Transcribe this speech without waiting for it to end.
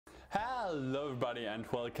Hello everybody and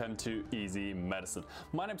welcome to Easy Medicine.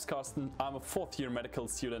 My name is Carsten, I'm a 4th year medical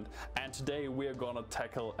student and today we're gonna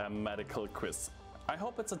tackle a medical quiz. I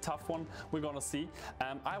hope it's a tough one, we're gonna see.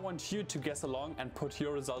 I want you to guess along and put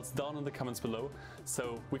your results down in the comments below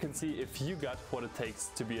so we can see if you got what it takes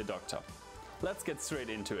to be a doctor. Let's get straight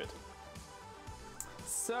into it.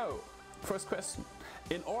 So, first question.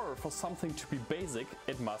 In order for something to be basic,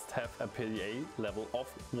 it must have a pH level of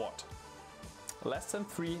what? Less than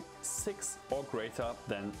 3, 6 or greater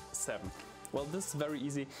than 7. Well, this is very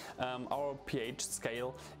easy. Our pH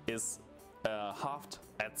scale is halved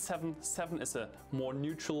at 7. 7 is a more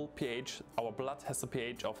neutral pH. Our blood has a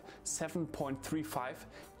pH of 7.35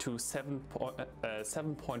 to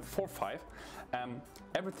 7.45.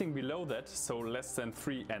 Everything below that, so less than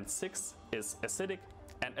 3 and 6, is acidic,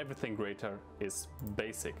 and everything greater is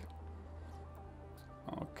basic.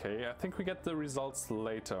 Okay, I think we get the results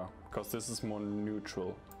later, because this is more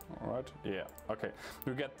neutral. Alright, yeah, okay.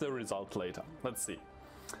 We get the result later. Let's see.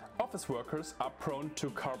 Office workers are prone to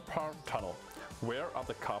carpal tunnel. Where are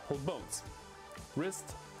the carpal bones?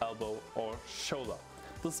 Wrist, elbow or shoulder?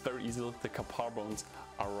 This is very easy. The carpal bones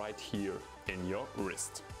are right here in your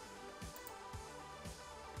wrist.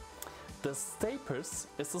 The stapes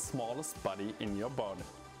is the smallest body in your body.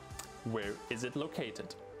 Where is it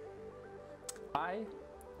located? Eye,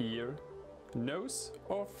 ear, nose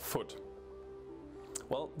or foot?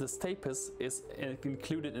 Well, the stapes is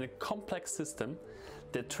included in a complex system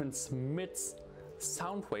that transmits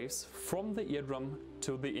sound waves from the eardrum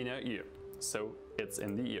to the inner ear. So it's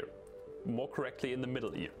in the ear, more correctly in the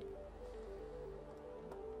middle ear.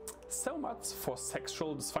 So much for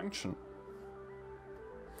sexual dysfunction.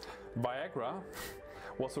 Viagra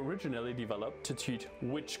was originally developed to treat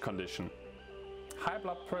which condition? High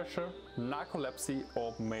blood pressure, narcolepsy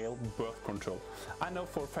or male birth control. I know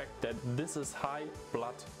for a fact that this is high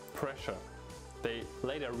blood pressure. They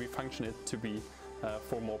later refunction it to be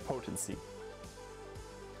for more potency.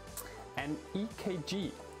 An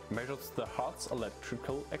EKG measures the heart's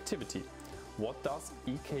electrical activity. What does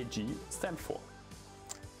EKG stand for?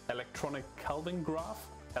 Electronic Kelvin graph,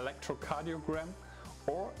 electrocardiogram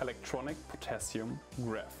or electronic potassium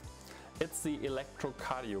graph. It's the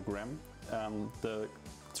electrocardiogram. The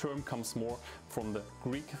term comes more from the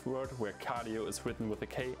Greek word where cardio is written with a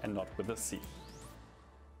K and not with a C.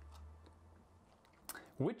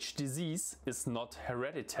 Which disease is not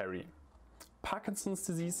hereditary? Parkinson's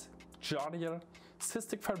disease, Giardia,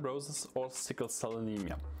 cystic fibrosis or sickle cell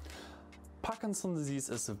anemia? Parkinson's disease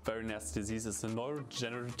is a very nasty disease. It's a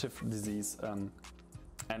neurodegenerative disease.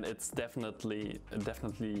 And it's definitely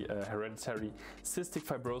hereditary. Cystic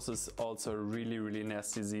fibrosis also a really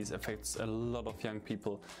nasty disease, affects a lot of young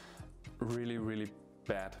people really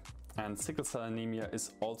bad. And sickle cell anemia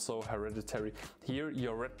is also hereditary. Here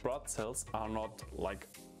your red blood cells are not like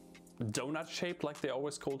donut shaped like they're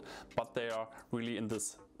always called, but they are really in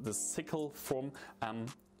this sickle form.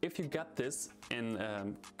 If you get this in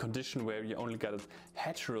a condition where you only get it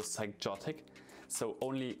heterozygotic, so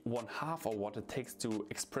only 1/2 of what it takes to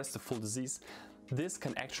express the full disease, this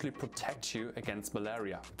can actually protect you against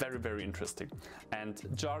malaria. Very interesting. And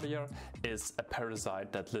Giardia is a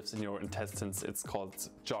parasite that lives in your intestines. It's called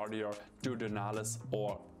Giardia duodenalis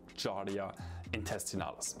or Giardia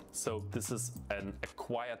intestinalis. So this is an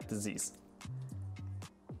acquired disease.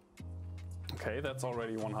 Okay, that's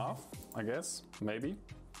already 1/2, I guess, maybe.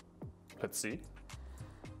 Let's see.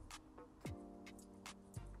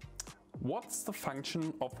 What's the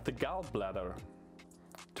function of the gallbladder?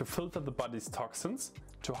 To filter the body's toxins,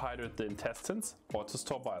 to hydrate the intestines or to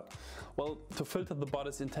store bile? Well, to filter the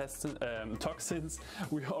body's toxins,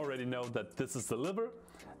 we already know that this is the liver,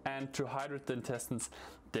 and to hydrate the intestines,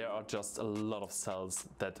 there are just a lot of cells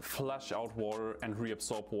that flush out water and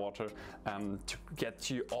reabsorb water to get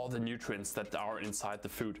you all the nutrients that are inside the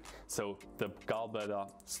food. So the gallbladder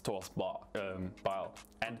stores bile,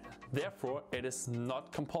 and therefore it is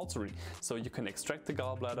not compulsory. So you can extract the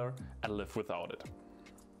gallbladder and live without it.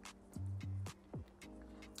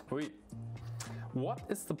 What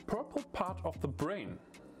is the purple part of the brain?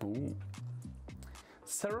 Ooh.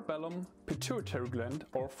 Cerebellum, pituitary gland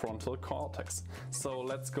or frontal cortex? So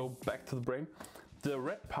let's go back to the brain. The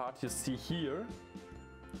red part you see here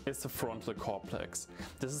is the frontal cortex.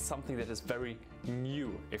 This is something that is very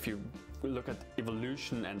new if you look at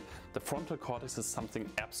evolution, and the frontal cortex is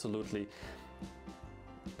something absolutely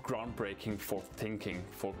groundbreaking for thinking,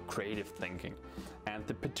 for creative thinking. And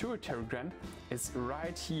the pituitary gland is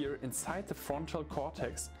right here inside the frontal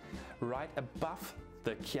cortex, right above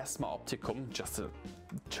the chiasma opticum, just a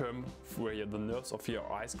term where the nerves of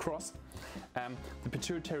your eyes cross. The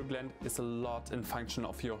pituitary gland is a lot in function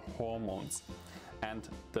of your hormones, and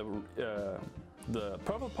the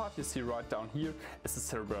purple part you see right down here is the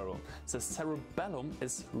cerebellum. The cerebellum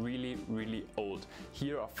is really old.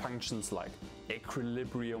 Here are functions like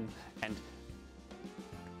equilibrium and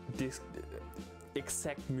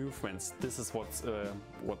exact movements. This is what's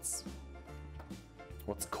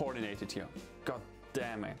coordinated here. God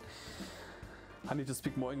damn it. I need to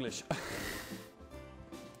speak more English.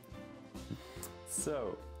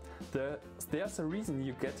 So, there's a reason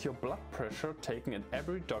you get your blood pressure taken at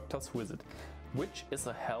every doctor's visit. Which is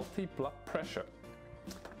a healthy blood pressure?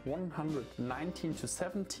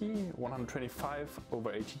 119/70,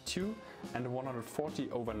 125/82, and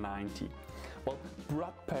 140/90. Well,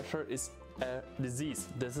 blood pressure is a disease.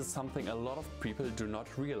 This is something a lot of people do not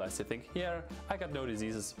realize. They think, yeah, I got no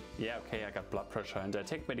diseases. Yeah, okay, I got blood pressure and I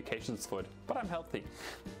take medications for it, but I'm healthy.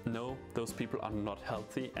 No, those people are not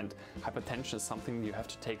healthy, and hypertension is something you have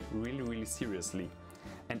to take really seriously.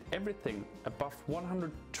 And everything above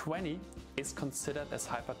 120 is considered as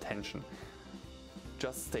hypertension.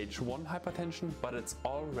 Just stage 1 hypertension, but it's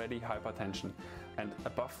already hypertension. And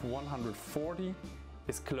above 140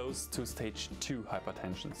 is close to stage 2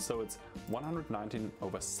 hypertension. So it's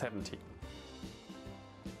 119/70.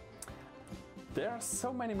 There are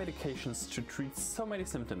so many medications to treat so many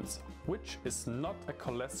symptoms, which is not a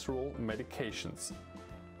cholesterol medications.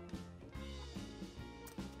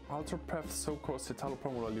 Ultrapref, Zocor,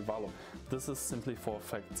 citalopram or Livalo. This is simply for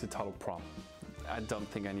effect citalopram. I don't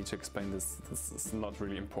think I need to explain this. This is not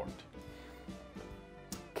really important.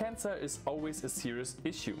 Cancer is always a serious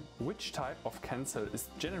issue. Which type of cancer is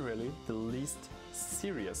generally the least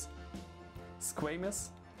serious? Squamous,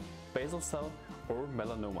 basal cell or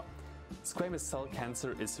melanoma? Squamous cell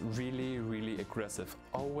cancer is really aggressive.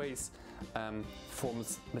 Always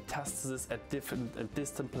forms metastasis at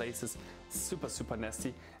distant places, super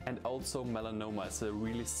nasty, and also melanoma is a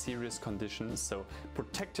really serious condition. So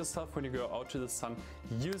protect yourself when you go out to the sun,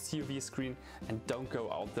 use UV screen, and don't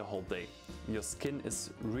go out the whole day. Your skin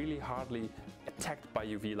is really hardly attacked by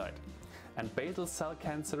UV light. And basal cell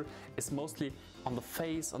cancer is mostly on the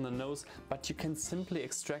face, on the nose, but you can simply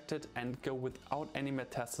extract it and go without any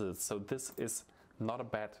metastasis. So this is not a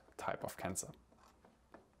bad type of cancer.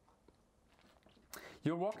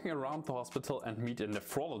 You're walking around the hospital and meet a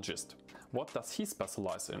nephrologist. What does he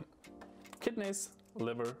specialize in? Kidneys,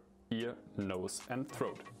 liver, ear, nose and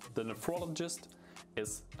throat. The nephrologist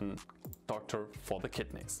is a doctor for the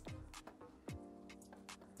kidneys.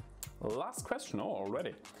 Last question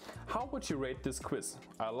already. How would you rate this quiz?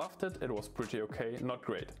 I loved it, it was pretty okay, not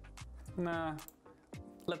great. Nah,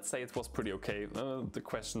 let's say it was pretty okay. The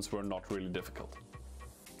questions were not really difficult.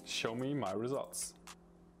 Show me my results.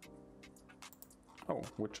 Oh,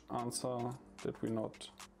 which answer did we not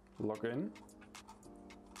log in?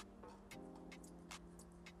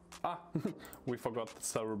 Ah, we forgot the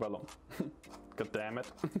cerebellum. God damn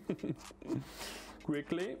it.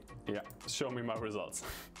 Quickly, yeah, show me my results.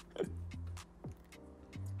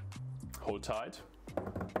 Hold tight.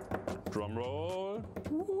 Drum roll.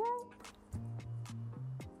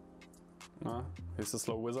 He's a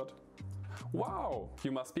slow wizard. Wow,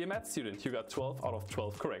 you must be a med student. You got 12 out of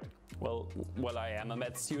 12 correct. Well, I am a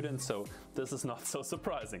med student, so this is not so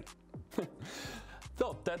surprising.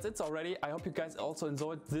 So that's it already. I hope you guys also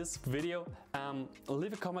enjoyed this video.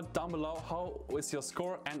 Leave a comment down below how is your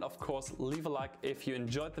score, and of course leave a like if you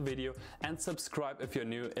enjoyed the video and subscribe if you're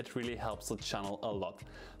new. It really helps the channel a lot.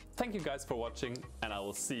 Thank you guys for watching, and I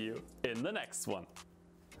will see you in the next one.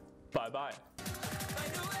 Bye bye.